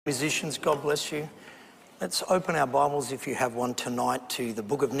Musicians, God bless you. Let's open our Bibles, if you have one tonight, to the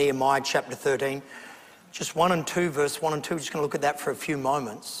book of Nehemiah, chapter 13. Just 1 and 2, verse 1 and 2. We're just going to look at that for a few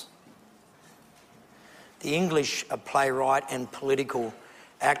moments. The English playwright and political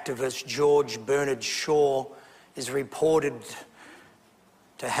activist George Bernard Shaw is reported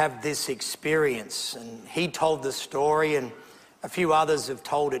to have this experience. And he told the story, and a few others have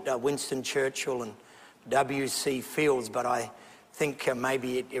told it, Winston Churchill and W.C. Fields, but I think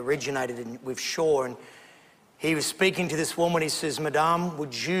maybe it originated with Shaw. And he was speaking to this woman. He says, "Madame,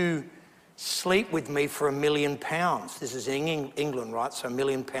 would you sleep with me for £1 million?" This is in England, right? So £1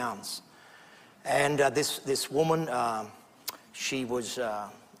 million. And this woman, she was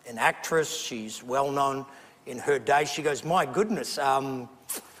an actress. She's well known in her day. She goes, "My goodness,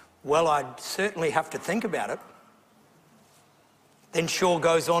 well, I'd certainly have to think about it." Then Shaw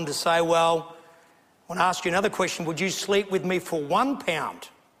goes on to say, "Well, I want to ask you another question. Would you sleep with me for £1?"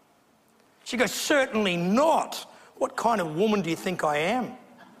 She goes, "Certainly not. What kind of woman do you think I am?"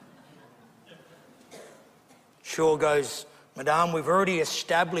 Shaw goes, "Madame, we've already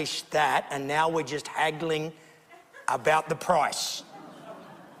established that, and now we're just haggling about the price."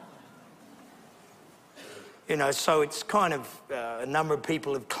 You know, so it's kind of, a number of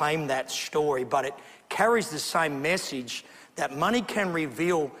people have claimed that story, but it carries the same message that money can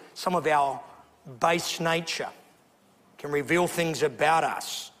reveal some of our base nature, can reveal things about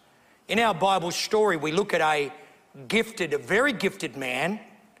us. In our Bible story, we look at a very gifted man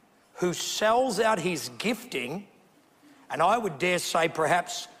who sells out his gifting, and I would dare say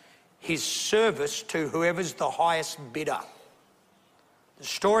perhaps his service, to whoever's the highest bidder. The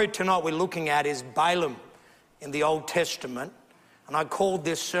story tonight we're looking at is Balaam in the Old Testament, and I called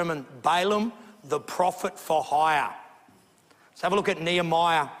this sermon Balaam the Prophet for Hire. Let's have a look at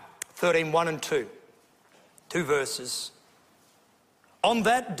Nehemiah 13, 1 and 2. 2 verses. "On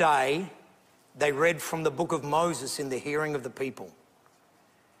that day, they read from the book of Moses in the hearing of the people.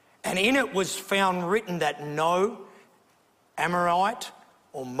 And in it was found written that no Amorite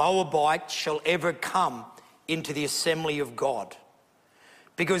or Moabite shall ever come into the assembly of God,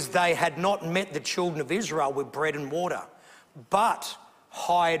 because they had not met the children of Israel with bread and water, but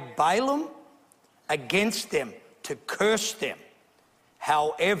hired Balaam against them to curse them.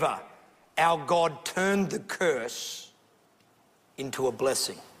 However, our God turned the curse into a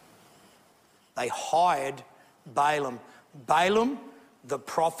blessing." They hired Balaam. Balaam, the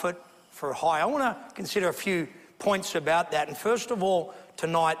prophet for hire. I want to consider a few points about that. And first of all,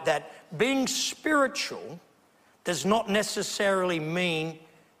 tonight, that being spiritual does not necessarily mean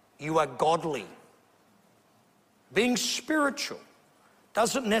you are godly. Being spiritual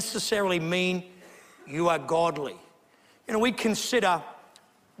doesn't necessarily mean you are godly. You know, we consider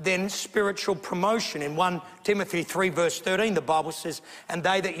then spiritual promotion. In 1 Timothy 3 verse 13, the Bible says, "And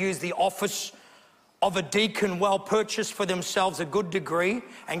they that use the office of a deacon well purchase for themselves a good degree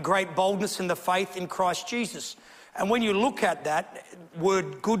and great boldness in the faith in Christ Jesus." And when you look at that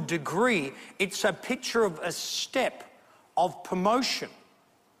word good degree, it's a picture of a step of promotion.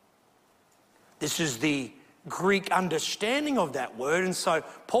 This is the Greek understanding of that word. And so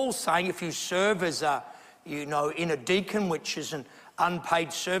Paul's saying if you serve as in a deacon, which is an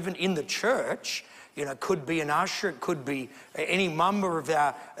unpaid servant in the church, could be an usher, it could be any member of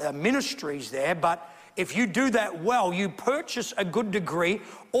our ministries there, but if you do that well, you purchase a good degree,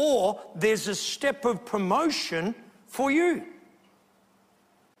 or there's a step of promotion for you.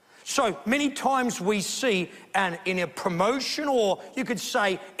 So many times we see in a promotion, or you could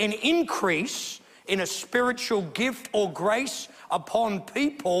say an increase in a spiritual gift or grace upon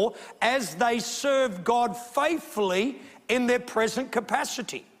people as they serve God faithfully in their present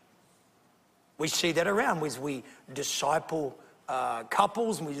capacity. We see that around as we disciple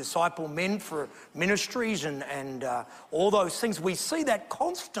couples, and we disciple men for ministries and all those things. We see that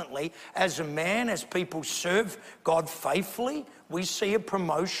constantly as a man, as people serve God faithfully, we see a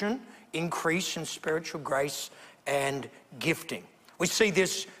promotion, increase in spiritual grace and gifting. We see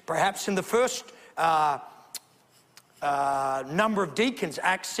this perhaps in the first number of deacons,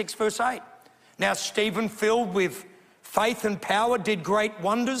 Acts 6 verse 8. "Now Stephen, filled with faith and power, did great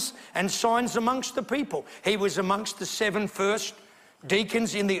wonders and signs amongst the people." He was amongst the 7 first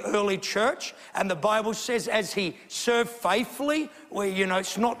deacons in the early church, and the Bible says as he served faithfully,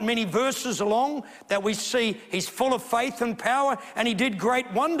 it's not many verses along that we see he's full of faith and power, and he did great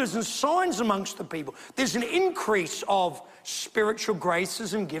wonders and signs amongst the people. There's an increase of spiritual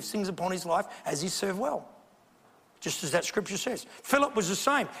graces and giftings upon his life as he served well, just as that scripture says. Philip was the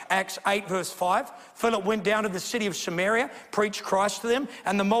same. Acts 8 verse 5, "Philip went down to the city of Samaria, preached Christ to them,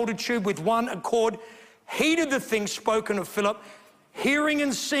 and the multitude with one accord heeded the things spoken of Philip, hearing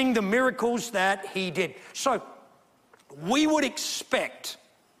and seeing the miracles that he did. So we would expect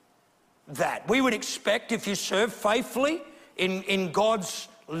that. We would expect if you serve faithfully in God's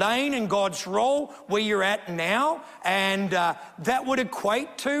lane and God's role where you're at now, and that would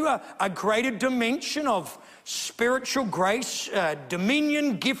equate to a greater dimension of spiritual grace,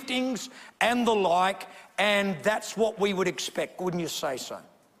 dominion, giftings, and the like, and that's what we would expect, wouldn't you say so?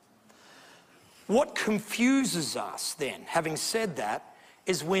 What confuses us then, having said that,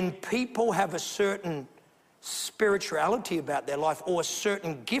 is when people have a certain spirituality about their life or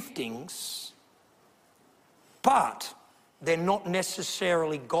certain giftings, but they're not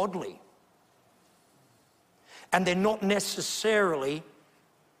necessarily godly. And they're not necessarily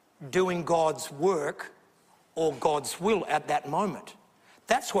doing God's work or God's will at that moment.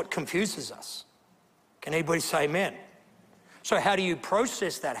 That's what confuses us. Can anybody say amen? So how do you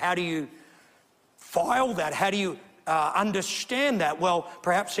process that? How do you file that? How do you understand that? Well,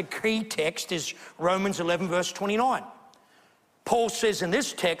 perhaps a key text is Romans 11 verse 29. Paul says in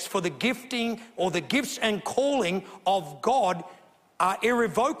this text, for the gifting or the gifts and calling of God are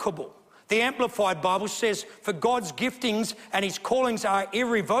irrevocable. The Amplified Bible says, for God's giftings and his callings are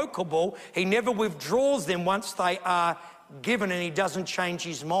irrevocable. He never withdraws them once they are given, and he doesn't change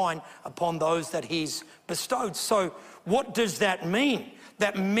his mind upon those that he's bestowed. So what does that mean?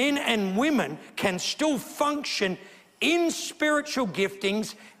 That men and women can still function in spiritual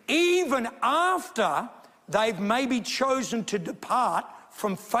giftings even after they've maybe chosen to depart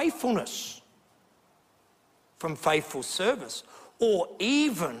from faithfulness, from faithful service, or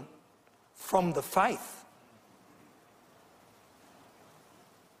even from the faith.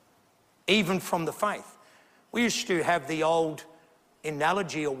 Even from the faith. We used to have the old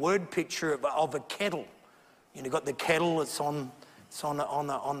analogy or word picture of a kettle. You know, got the kettle, it's on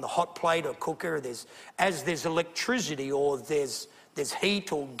the hot plate or cooker. As there's electricity or there's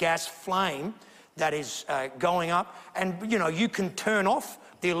heat or gas flame that is going up, and you know, you can turn off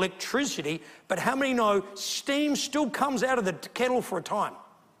the electricity, but how many know steam still comes out of the kettle for a time?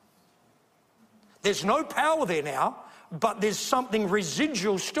 There's no power there now, but there's something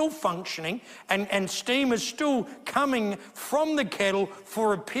residual still functioning, and steam is still coming from the kettle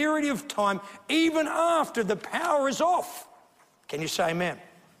for a period of time, even after the power is off. Can you say amen?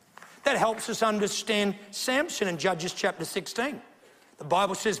 That helps us understand Samson in Judges chapter 16. The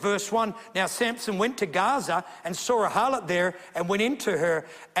Bible says, verse 1, now Samson went to Gaza and saw a harlot there and went into her.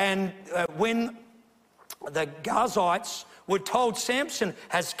 And when the Gazites were told Samson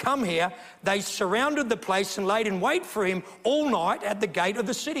has come here, they surrounded the place and laid in wait for him all night at the gate of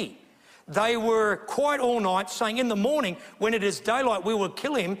the city. They were quite all night, saying, in the morning, when it is daylight, we will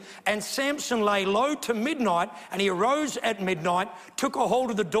kill him. And Samson lay low to midnight, and he arose at midnight, took a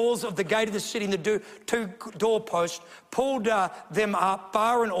hold of the doors of the gate of the city and the two doorposts, pulled them up,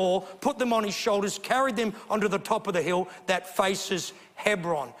 bar and all, put them on his shoulders, carried them onto the top of the hill that faces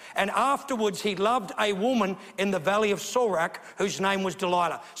Hebron. And afterwards he loved a woman in the valley of Sorek, whose name was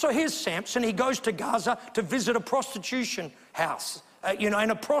Delilah. So here's Samson. He goes to Gaza to visit a prostitution house. And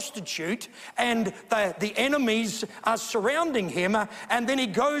a prostitute, and the enemies are surrounding him, and then he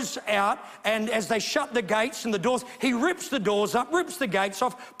goes out, and as they shut the gates and the doors, he rips the doors up, rips the gates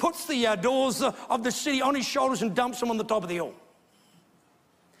off, puts the doors of the city on his shoulders and dumps them on the top of the hill.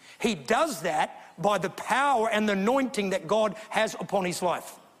 He does that by the power and the anointing that God has upon his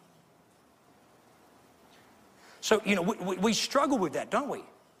life. So, you know, we struggle with that, don't we?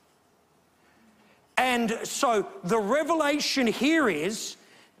 And so the revelation here is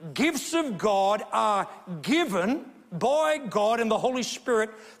gifts of God are given by God and the Holy Spirit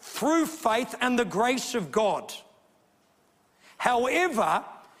through faith and the grace of God. However,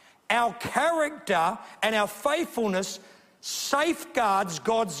 our character and our faithfulness safeguards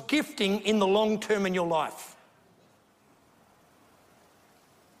God's gifting in the long term in your life.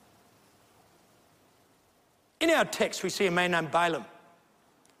 In our text, we see a man named Balaam.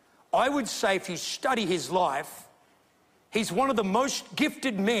 I would say if you study his life, he's one of the most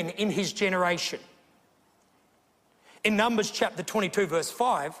gifted men in his generation. In Numbers chapter 22, verse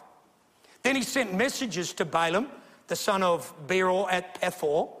 5, then he sent messages to Balaam, the son of Beor at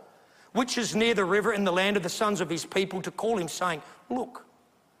Pethor, which is near the river in the land of the sons of his people, to call him, saying, look,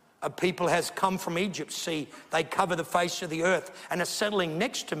 a people has come from Egypt. See, they cover the face of the earth and are settling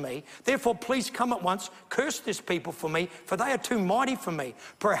next to me. Therefore, please come at once, curse this people for me, for they are too mighty for me.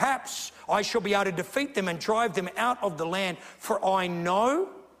 Perhaps I shall be able to defeat them and drive them out of the land. For I know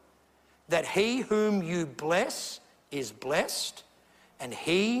that he whom you bless is blessed, and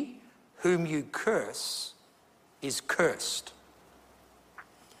he whom you curse is cursed.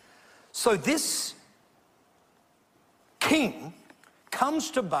 So this king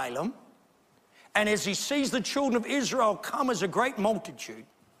comes to Balaam, and as he sees the children of Israel come as a great multitude,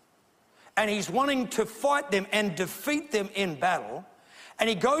 and he's wanting to fight them and defeat them in battle, and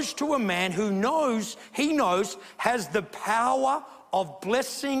he goes to a man who he knows has the power of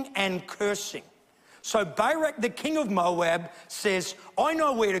blessing and cursing. So Balak, the king of Moab, says, I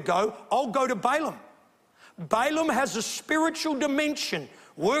know where to go. I'll go to Balaam. Balaam has a spiritual dimension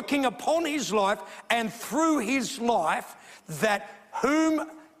working upon his life and through his life, that whom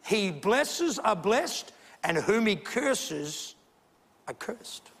he blesses are blessed and whom he curses are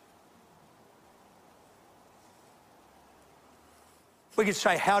cursed. We could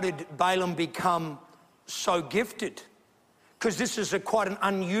say, how did Balaam become so gifted? Because this is quite an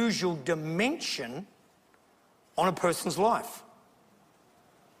unusual dimension on a person's life.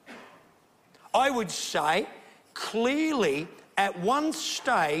 I would say, clearly, at one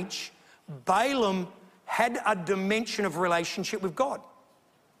stage, Balaam had a dimension of relationship with God.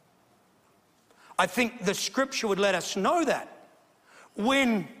 I think the scripture would let us know that.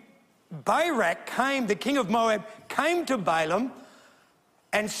 When Balak came, the king of Moab, came to Balaam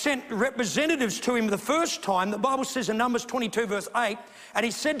and sent representatives to him the first time, the Bible says in Numbers 22 verse 8, and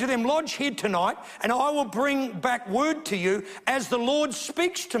he said to them, lodge here tonight, and I will bring back word to you as the Lord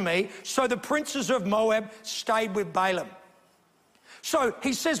speaks to me. So the princes of Moab stayed with Balaam. So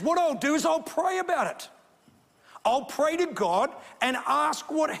he says, what I'll do is I'll pray about it. I'll pray to God and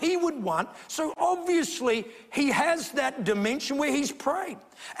ask what he would want. So obviously he has that dimension where he's prayed.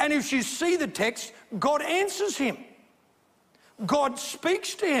 And if you see the text, God answers him. God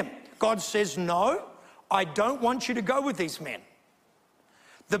speaks to him. God says, no, I don't want you to go with these men.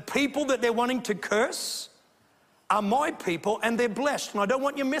 The people that they're wanting to curse are my people and they're blessed, and I don't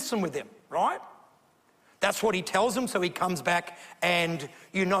want you messing with them, right? That's what he tells them, so he comes back and,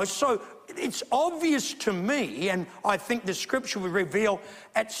 so it's obvious to me, and I think the scripture will reveal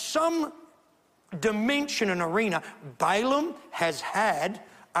at some dimension and arena, Balaam has had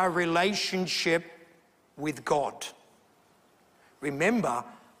a relationship with God. Remember,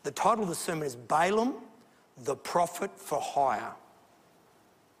 the title of the sermon is Balaam, the Prophet for Hire.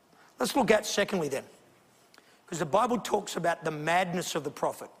 Let's look at secondly then, because the Bible talks about the madness of the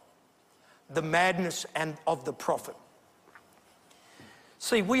prophet, the madness of the prophet.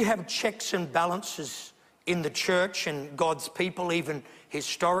 See, we have checks and balances in the church and God's people, even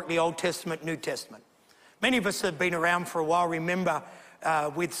historically, Old Testament, New Testament. Many of us have been around for a while, remember,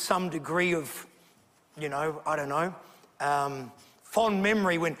 with some degree of, fond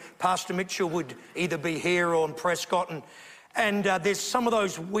memory when Pastor Mitchell would either be here or in Prescott, and there's some of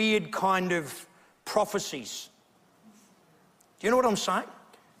those weird kind of prophecies. Do you know what I'm saying?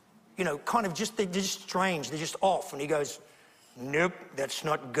 Kind of they're just strange, they're just off. And he goes, nope, that's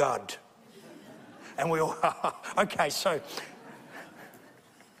not God. And we all, okay, so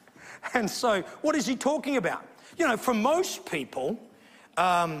what is he talking about? For most people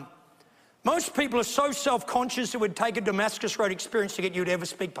are so self-conscious it would take a Damascus Road experience to get you to ever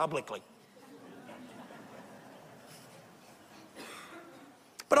speak publicly.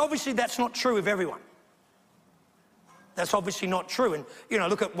 But obviously that's not true of everyone. That's obviously not true. And,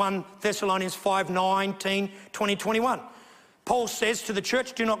 look at 1 Thessalonians 5:19, 20, 21. Paul says to the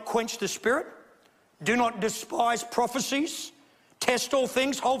church, do not quench the spirit. Do not despise prophecies. Test all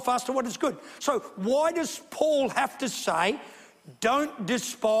things. Hold fast to what is good. So why does Paul have to say, don't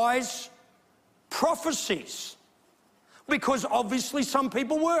despise prophecies? Because obviously some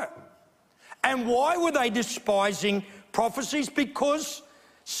people were. And why were they despising prophecies? Because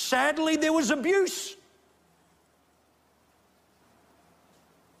sadly there was abuse.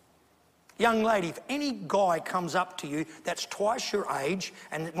 Young lady, if any guy comes up to you that's twice your age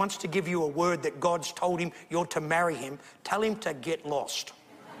and wants to give you a word that God's told him you're to marry him, tell him to get lost.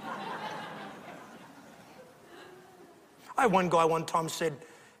 I had one guy one time said,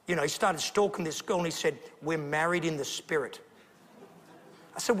 he started stalking this girl and he said, we're married in the spirit.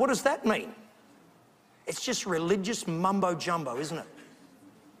 I said, what does that mean? It's just religious mumbo-jumbo, isn't it?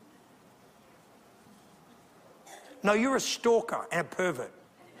 No, you're a stalker and a pervert.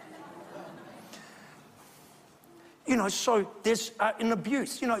 So there's an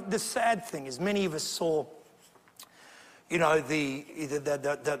abuse. The sad thing is many of us saw,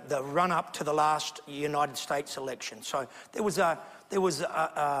 the run-up to the last United States election. So there was a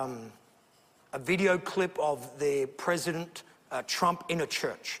video clip of the President Trump in a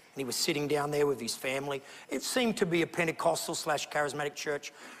church. And he was sitting down there with his family. It seemed to be a Pentecostal / charismatic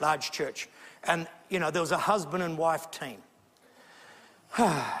church, large church. And, there was a husband and wife team.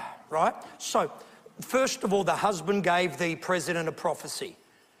 Right? So, first of all, the husband gave the president a prophecy.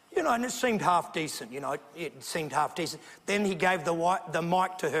 You know, and it seemed half decent, you know, it seemed half decent. Then he gave the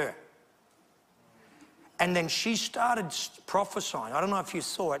mic to her. And then she started prophesying. I don't know if you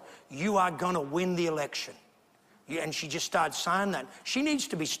saw it. You are going to win the election. And she just started saying that. She needs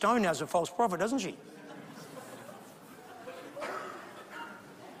to be stoned as a false prophet, doesn't she?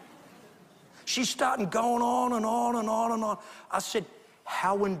 She's starting going on and on and on and on. I said,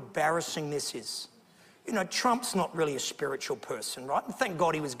 how embarrassing this is. You know, Trump's not really a spiritual person, right? And thank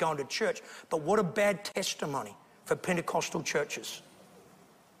God he was going to church. But what a bad testimony for Pentecostal churches.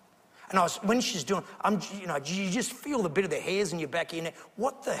 And when she's doing, you know, you just feel the bit of the hairs in your back of your neck.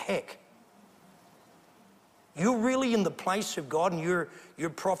 What the heck? You're really in the place of God, and you're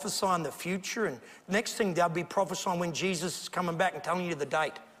prophesying the future, and next thing they'll be prophesying when Jesus is coming back and telling you the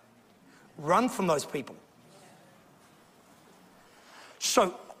date. Run from those people.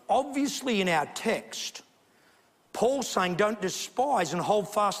 So obviously in our text, Paul's saying don't despise and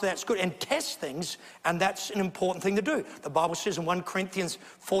hold fast to that's good, and test things, and that's an important thing to do. The Bible says in 1 Corinthians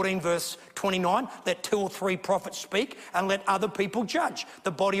 14 verse 29, let 2 or 3 prophets speak and let other people judge.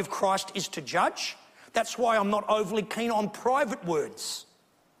 The body of Christ is to judge. That's why I'm not overly keen on private words,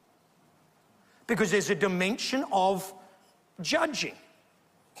 because there's a dimension of judging,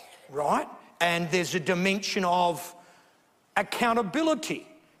 right? And there's a dimension of accountability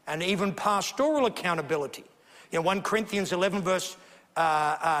and even pastoral accountability. You know, 1 Corinthians 11 verse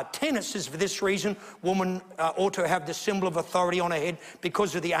 10, it says, for this reason, woman ought to have the symbol of authority on her head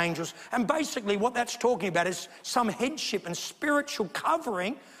because of the angels. And basically what that's talking about is some headship and spiritual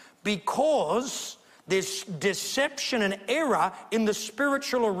covering, because there's deception and error in the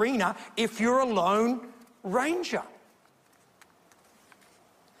spiritual arena if you're a lone ranger.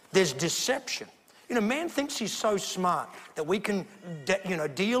 There's deception. You know, man thinks he's so smart that we can,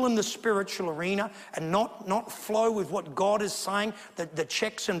 deal in the spiritual arena and not flow with what God is saying, the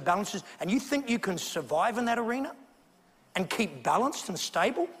checks and balances. And you think you can survive in that arena and keep balanced and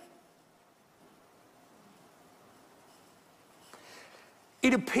stable?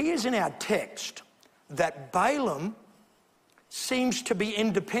 It appears in our text that Balaam seems to be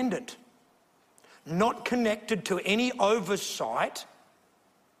independent, not connected to any oversight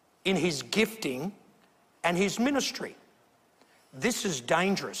in his gifting and his ministry. This is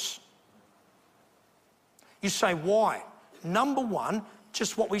dangerous. You say, why? Number one,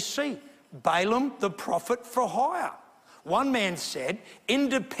 just what we see. Balaam, the prophet for hire. One man said,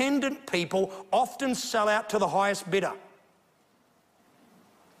 independent people often sell out to the highest bidder.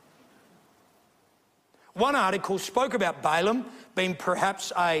 One article spoke about Balaam being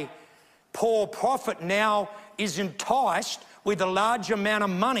perhaps a poor prophet, now is enticed with a large amount of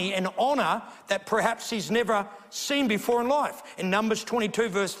money and honour that perhaps he's never seen before in life. In Numbers 22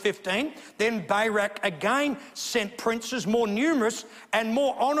 verse 15, then Barak again sent princes more numerous and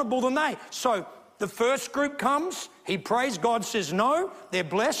more honourable than they. So the first group comes, he prays, God says no, they're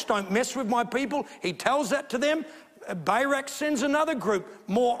blessed, don't mess with my people. He tells that to them. Barak sends another group,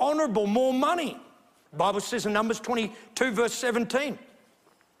 more honourable, more money. The Bible says in Numbers 22 verse 17,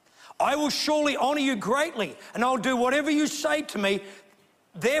 I will surely honour you greatly, and I'll do whatever you say to me.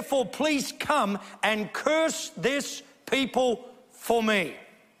 Therefore, please come and curse this people for me.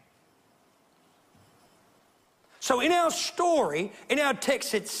 So in our story, in our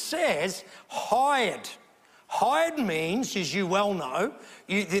text, it says hired. Hired means, as you well know,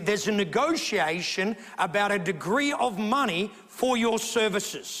 there's a negotiation about a degree of money for your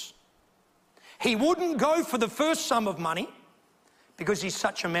services. He wouldn't go for the first sum of money because he's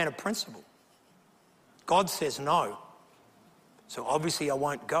such a man of principle. God says no. So obviously I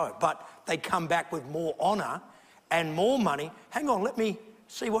won't go. But they come back with more honour and more money. Hang on, let me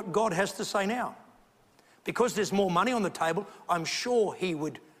see what God has to say now. Because there's more money on the table, I'm sure he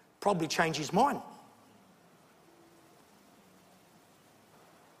would probably change his mind.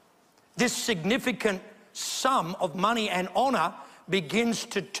 This significant sum of money and honour begins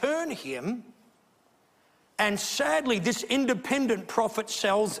to turn him. And sadly, this independent prophet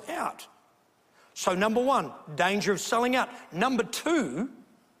sells out. So number one, danger of selling out. Number two,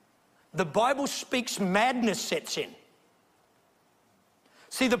 the Bible speaks madness sets in.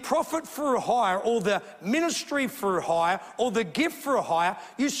 See, the prophet for a hire, or the ministry for a hire, or the gift for a hire,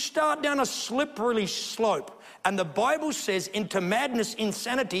 you start down a slippery slope. And the Bible says into madness,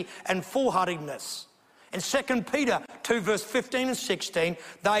 insanity, and foolhardiness. In 2 Peter 2 verse 15 and 16,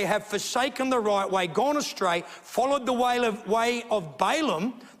 they have forsaken the right way, gone astray, followed the way of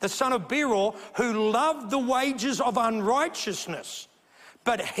Balaam, the son of Beor, who loved the wages of unrighteousness.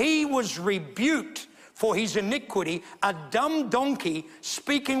 But he was rebuked for his iniquity. A dumb donkey,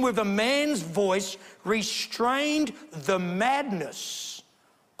 speaking with a man's voice, restrained the madness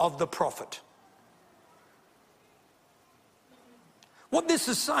of the prophet. What this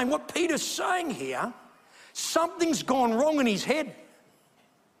is saying, what Peter's saying here, something's gone wrong in his head.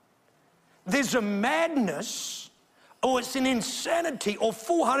 There's a madness, or it's an insanity, or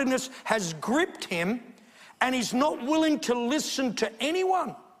foolhardiness has gripped him, and he's not willing to listen to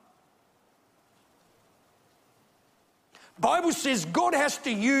anyone. Bible says God has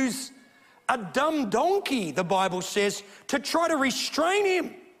to use a dumb donkey, the Bible says, to try to restrain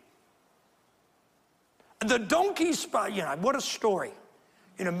him. The donkey's, what a story.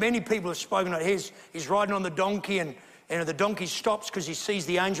 Many people have spoken of it. He's riding on the donkey, and the donkey stops because he sees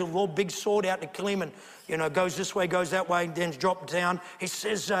the angel with a big sword out to kill him, and goes this way, goes that way, and then drops down. He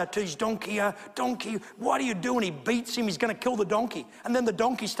says to his donkey, donkey, what are you doing? He beats him. He's going to kill the donkey. And then the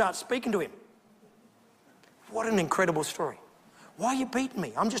donkey starts speaking to him. What an incredible story. Why are you beating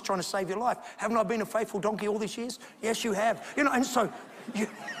me? I'm just trying to save your life. Haven't I been a faithful donkey all these years? Yes, you have. And so,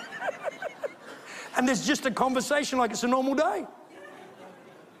 and there's just a conversation like it's a normal day.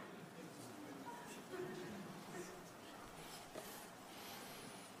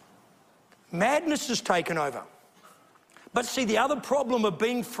 Madness has taken over. But see, the other problem of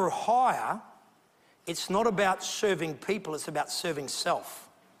being for hire, it's not about serving people, it's about serving self.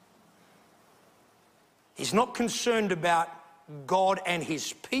 He's not concerned about God and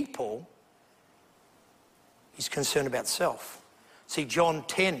his people. He's concerned about self. See, John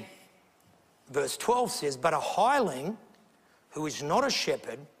 10, verse 12 says, but a hireling who is not a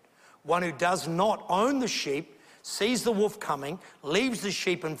shepherd, one who does not own the sheep, sees the wolf coming, leaves the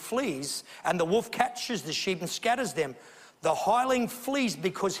sheep and flees, and the wolf catches the sheep and scatters them. The hireling flees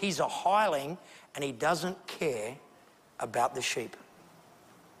because he's a hireling and he doesn't care about the sheep.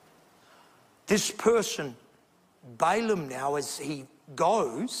 This person, Balaam, now, as he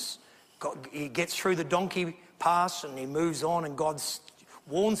goes, he gets through the donkey pass and he moves on, and God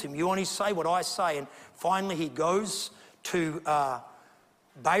warns him, you only say what I say. And finally he goes to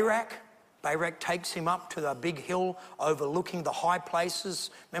Barak. Barak takes him up to the big hill overlooking the high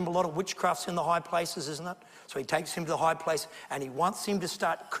places. Remember, a lot of witchcraft's in the high places, isn't it? So he takes him to the high place and he wants him to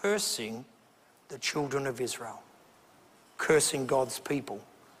start cursing the children of Israel, cursing God's people.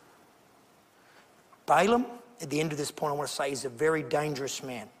 Balaam, at the end of this point, I want to say, is a very dangerous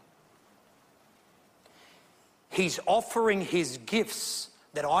man. He's offering his gifts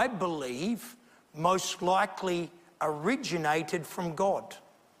that I believe most likely originated from God.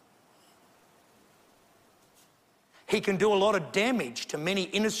 He can do a lot of damage to many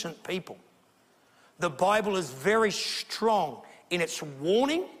innocent people. The Bible is very strong in its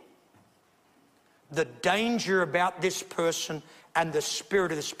warning, the danger about this person and the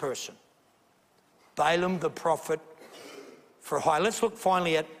spirit of this person. Balaam the prophet for hire. Let's look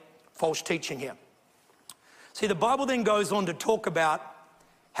finally at false teaching here. See, the Bible then goes on to talk about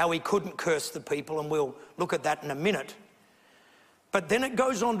how he couldn't curse the people, and we'll look at that in a minute. But then it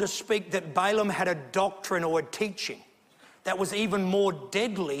goes on to speak that Balaam had a doctrine or a teaching that was even more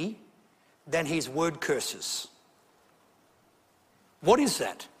deadly than his word curses. What is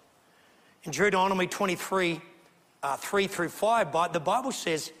that? In Deuteronomy 23, 3 through 5, the Bible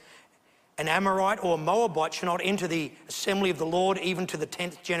says, an Amorite or a Moabite shall not enter the assembly of the Lord even to the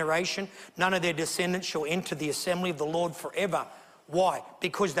 10th generation. None of their descendants shall enter the assembly of the Lord forever. Why?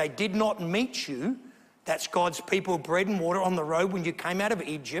 Because they did not meet you. That's God's people, bread and water on the road when you came out of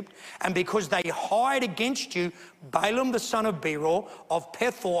Egypt. And because they hired against you Balaam the son of Beor of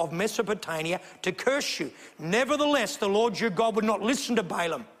Pethor of Mesopotamia to curse you. Nevertheless, the Lord your God would not listen to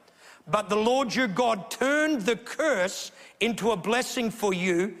Balaam. But the Lord your God turned the curse into a blessing for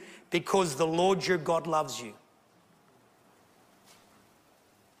you because the Lord your God loves you.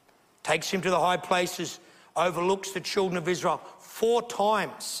 Takes him to the high places, overlooks the children of Israel 4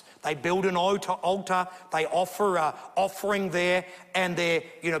 times. They build an altar, they offer an offering there, and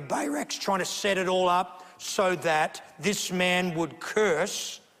Barak's trying to set it all up so that this man would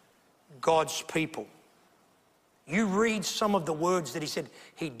curse God's people. You read some of the words that he said.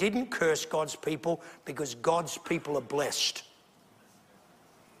 He didn't curse God's people because God's people are blessed.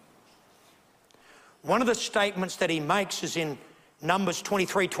 One of the statements that he makes is in Numbers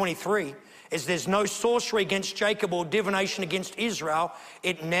 23:23. Is there's no sorcery against Jacob or divination against Israel.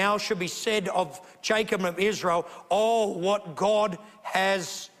 It now should be said of Jacob and Israel, oh, what God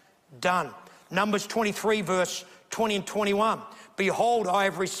has done. Numbers 23, verse 20 and 21. Behold, I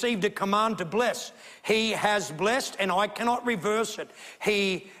have received a command to bless. He has blessed, and I cannot reverse it.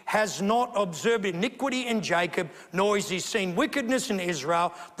 He has not observed iniquity in Jacob, nor has he seen wickedness in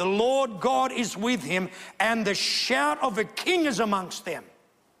Israel. The Lord God is with him, and the shout of a king is amongst them.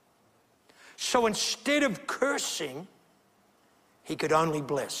 So instead of cursing, he could only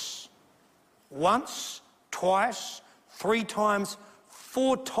bless. Once, twice, 3 times,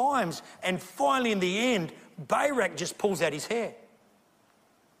 4 times, and finally in the end, Barak just pulls out his hair.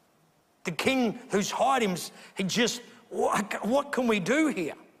 The king who's hiding, he just, what can we do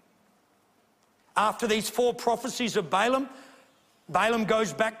here? After these 4 prophecies of Balaam, Balaam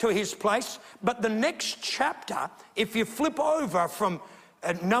goes back to his place. But the next chapter, if you flip over from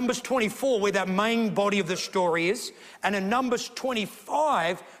Numbers 24, where that main body of the story is, and in Numbers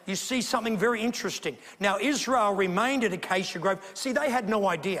 25, you see something very interesting. Now, Israel remained at Acacia Grove. See, they had no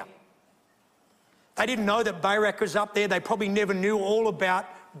idea. They didn't know that Barak was up there. They probably never knew all about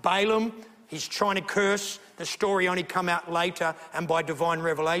Balaam. He's trying to curse. The story only come out later and by divine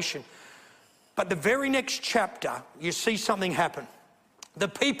revelation. But the very next chapter, you see something happen. The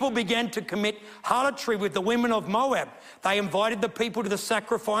people began to commit harlotry with the women of Moab. They invited the people to the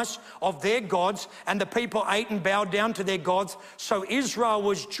sacrifice of their gods, and the people ate and bowed down to their gods. So Israel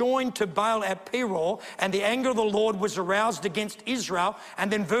was joined to Baal at Peor, and the anger of the Lord was aroused against Israel.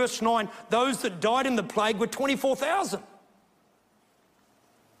 And then verse 9, those that died in the plague were 24,000.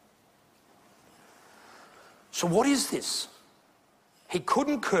 So what is this? He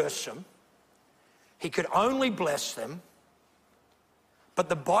couldn't curse them. He could only bless them. But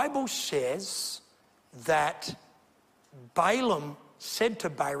the Bible says that Balaam said to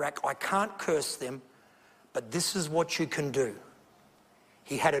Barak, I can't curse them, but this is what you can do.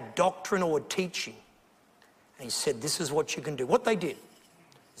 He had a doctrine or a teaching, and he said, this is what you can do. What they did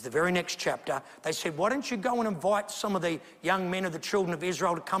is the very next chapter. They said, why don't you go and invite some of the young men of the children of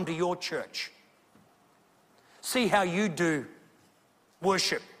Israel to come to your church? See how you do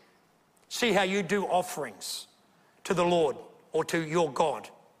worship. See how you do offerings to the Lord or to your God.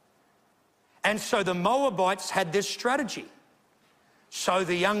 And so the Moabites had this strategy. So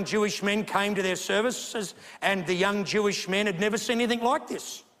the young Jewish men came to their services, and the young Jewish men had never seen anything like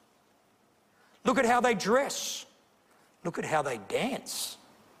this. Look at how they dress. Look at how they dance.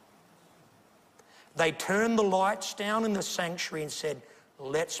 They turned the lights down in the sanctuary and said,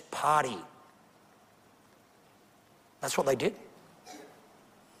 let's party. That's what they did.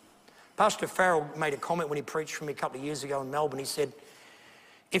 Pastor Farrell made a comment when he preached for me a couple of years ago in Melbourne. He said,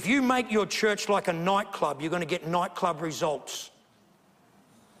 if you make your church like a nightclub, you're going to get nightclub results.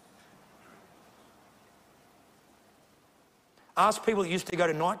 Ask people that used to go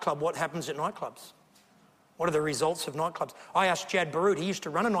to nightclub what happens at nightclubs. What are the results of nightclubs? I asked Jad Baroud, he used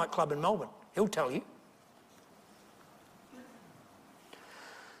to run a nightclub in Melbourne. He'll tell you.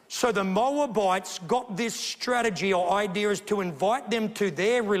 So the Moabites got this strategy or idea is to invite them to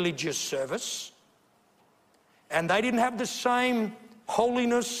their religious service, and they didn't have the same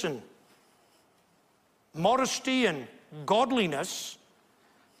holiness and modesty and godliness.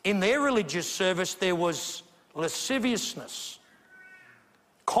 In their religious service there was lasciviousness,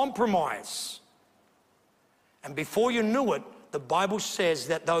 compromise, and before you knew it, the Bible says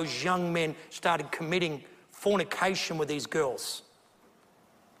that those young men started committing fornication with these girls.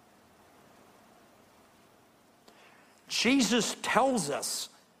 Jesus tells us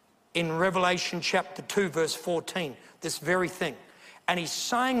in Revelation chapter 2 verse 14 this very thing, and he's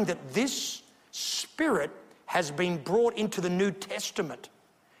saying that this spirit has been brought into the New Testament,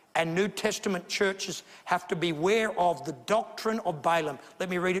 and New Testament churches have to beware of the doctrine of Balaam. Let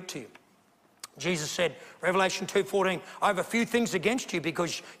me read it to you. Jesus said, Revelation 2:14, I have a few things against you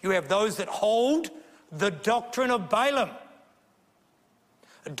because you have those that hold the doctrine of Balaam.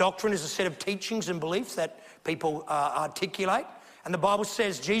 A doctrine is a set of teachings and beliefs that people articulate. And the Bible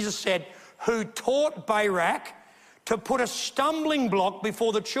says, Jesus said, who taught Barak to put a stumbling block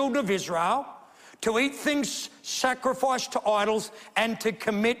before the children of Israel, to eat things sacrificed to idols, and to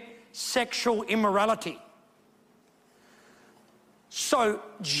commit sexual immorality. So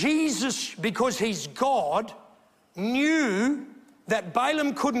Jesus, because he's God, knew that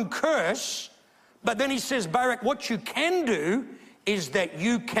Balaam couldn't curse, but then he says, Barak, what you can do is that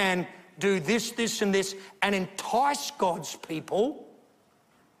you can do this, this, and this, and entice God's people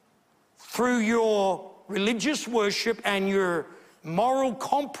through your religious worship and your moral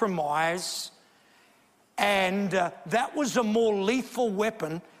compromise, and that was a more lethal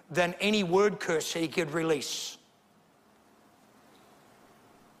weapon than any word curse he could release.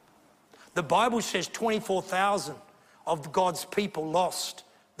 The Bible says 24,000 of God's people lost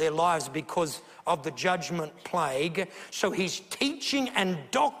their lives because of the judgment plague. So his teaching and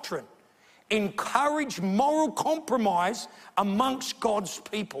doctrine encourage moral compromise amongst God's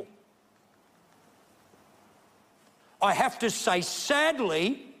people. I have to say,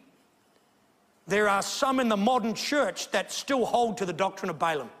 sadly, there are some in the modern church that still hold to the doctrine of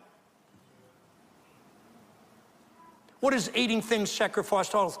Balaam. What is eating things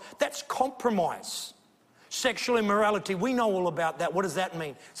sacrificed to idols? That's compromise. Sexual immorality, we know all about that. What does that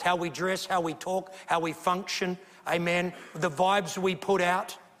mean? It's how we dress, how we talk, how we function. Amen. The vibes we put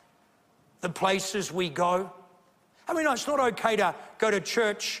out, the places we go. I mean, it's not okay to go to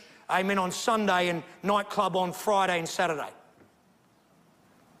church, amen, on Sunday and nightclub on Friday and Saturday.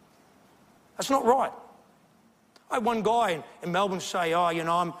 That's not right. I had one guy in Melbourne say, oh, you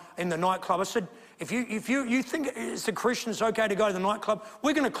know, I'm in the nightclub. I said, if you think as a Christian it's okay to go to the nightclub,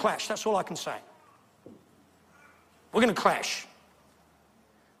 we're going to clash. That's all I can say. We're going to clash.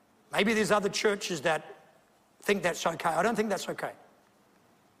 Maybe there's other churches that think that's okay. I don't think that's okay.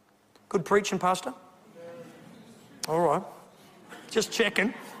 Good preaching, Pastor? All right. Just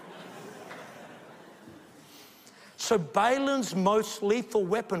checking. So Balaam's most lethal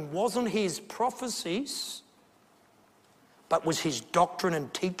weapon wasn't his prophecies, but was his doctrine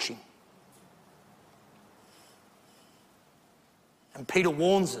and teaching. And Peter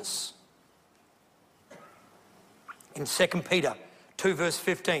warns us in 2 Peter 2 verse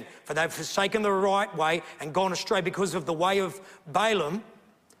 15, for they've forsaken the right way and gone astray because of the way of Balaam,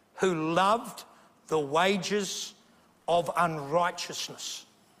 who loved the wages of unrighteousness.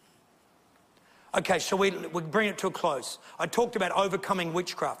 Okay, so we bring it to a close. I talked about overcoming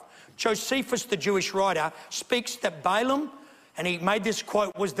witchcraft. Josephus, the Jewish writer, speaks that Balaam, and he made this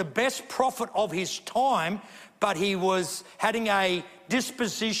quote, was the best prophet of his time, but he was having a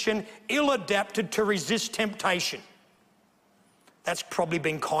disposition ill-adapted to resist temptation. That's probably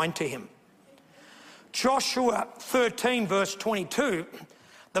been kind to him. Joshua 13 verse 22,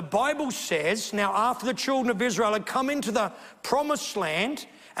 the Bible says, now after the children of Israel had come into the promised land,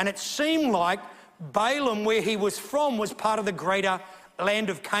 and it seemed like Balaam, where he was from, was part of the greater land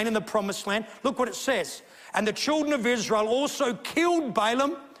of Canaan, the promised land. Look what it says. And the children of Israel also killed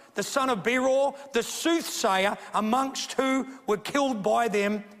Balaam, the son of Beor, the soothsayer, amongst who were killed by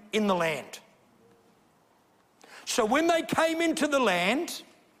them in the land. So when they came into the land,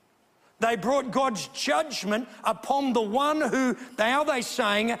 they brought God's judgment upon the one who, now they're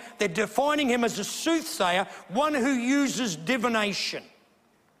saying, they're defining him as a soothsayer, one who uses divination.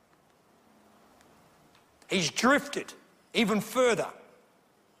 He's drifted even further.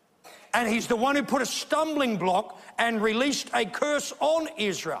 And he's the one who put a stumbling block and released a curse on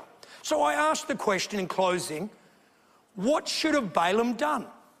Israel. So I asked the question in closing, what should have Balaam done?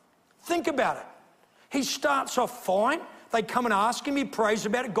 Think about it. He starts off fine. They come and ask him, he prays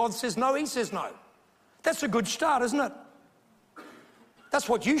about it. God says no, he says no. That's a good start, isn't it? That's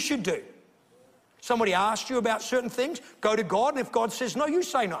what you should do. Somebody asks you about certain things, go to God, and if God says no, you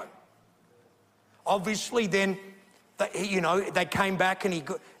say no. Obviously then, they came back and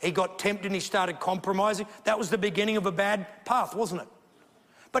he got tempted and he started compromising. That was the beginning of a bad path, wasn't it?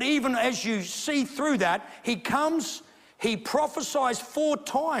 But even as you see through that, he comes, he prophesies 4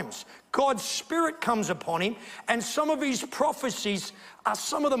 times. God's Spirit comes upon him, and some of his prophecies are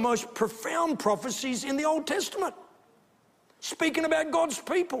some of the most profound prophecies in the Old Testament. Speaking about God's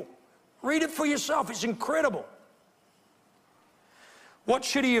people. Read it for yourself, it's incredible. What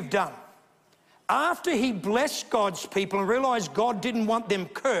should he have done? After he blessed God's people and realized God didn't want them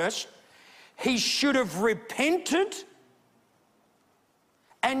cursed, he should have repented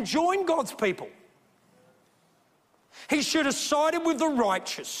and joined God's people. He should have sided with the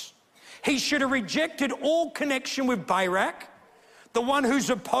righteous. He should have rejected all connection with Barak, the one who's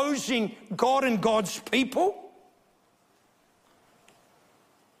opposing God and God's people.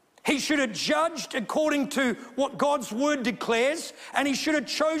 He should have judged according to what God's word declares, and he should have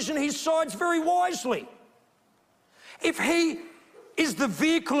chosen his sides very wisely. If he is the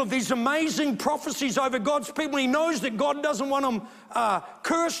vehicle of these amazing prophecies over God's people, he knows that God doesn't want them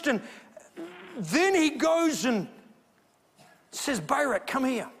cursed, and then he goes and says, Barak, come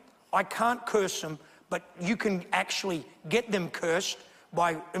here. I can't curse them, but you can actually get them cursed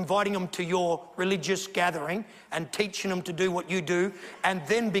by inviting them to your religious gathering and teaching them to do what you do. And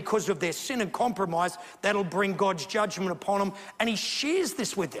then because of their sin and compromise, that'll bring God's judgment upon them. And he shares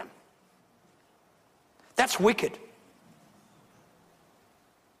this with them. That's wicked.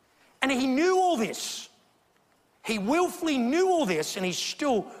 And he knew all this. He willfully knew all this, and he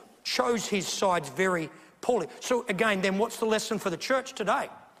still chose his sides very poorly. So again, then what's the lesson for the church today?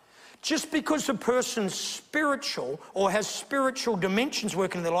 Just because a person's spiritual or has spiritual dimensions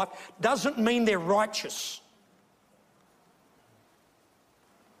working in their life doesn't mean they're righteous.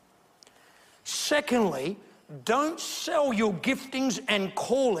 Secondly, don't sell your giftings and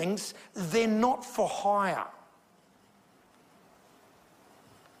callings. They're not for hire.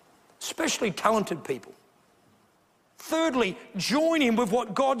 Especially talented people. Thirdly, join in with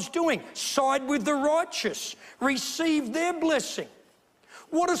what God's doing. Side with the righteous. Receive their blessing.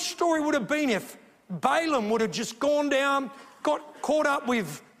 What a story would have been if Balaam would have just gone down, got caught up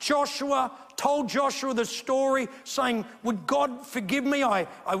with Joshua, told Joshua the story, saying, would God forgive me? I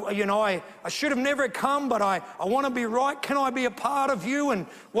should have never come, but I want to be right. Can I be a part of you? And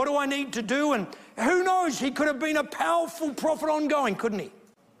what do I need to do? And who knows? He could have been a powerful prophet ongoing, couldn't he?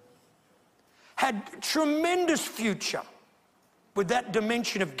 Had tremendous future with that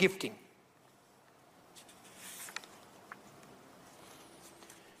dimension of gifting.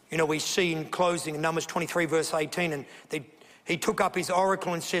 You know, we see in closing in Numbers 23 verse 18, and he took up his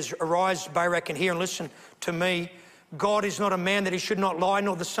oracle and says, arise, Barak, and hear and listen to me. God is not a man that he should not lie,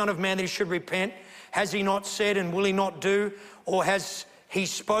 nor the son of man that he should repent. Has he not said, and will he not do? Or has he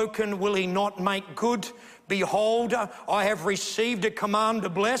spoken, will he not make good? Behold, I have received a command to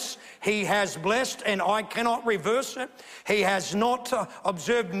bless. He has blessed, and I cannot reverse it. He has not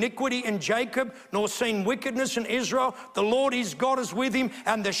observed iniquity in Jacob, nor seen wickedness in Israel. The Lord his God is with him,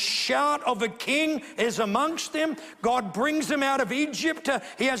 and the shout of a king is amongst them. God brings them out of Egypt.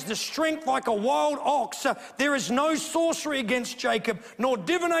 He has the strength like a wild ox. There is no sorcery against Jacob, nor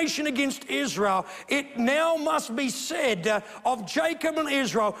divination against Israel. It now must be said of Jacob and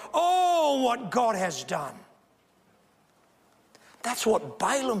Israel, oh, what God has done. That's what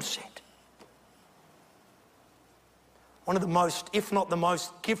Balaam said. One of the most, if not the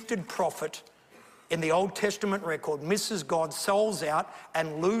most gifted prophet in the Old Testament record, misses God, sells out,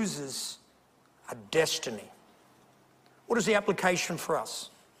 and loses a destiny. What is the application for us?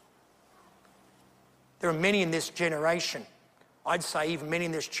 There are many in this generation, I'd say even many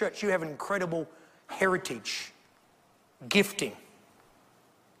in this church, you have an incredible heritage, gifting,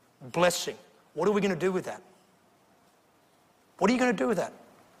 blessing. What are we going to do with that? What are you going to do with that?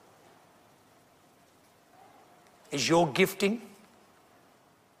 Is your gifting,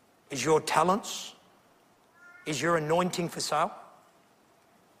 is your talents, is your anointing for sale?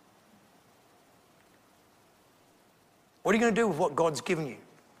 What are you going to do with what God's given you?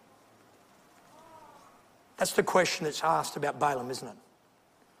 That's the question that's asked about Balaam, isn't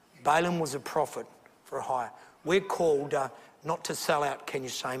it? Balaam was a prophet for a hire. We're called not to sell out, can you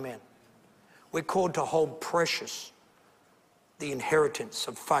say amen? We're called to hold precious the inheritance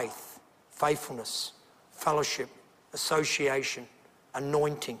of faith, faithfulness, fellowship, association,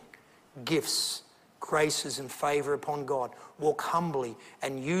 anointing, gifts, graces and favour upon God. Walk humbly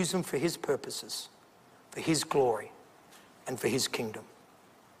and use them for his purposes, for his glory and for his kingdom.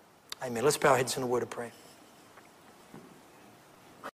 Amen. Let's bow our heads in a word of prayer.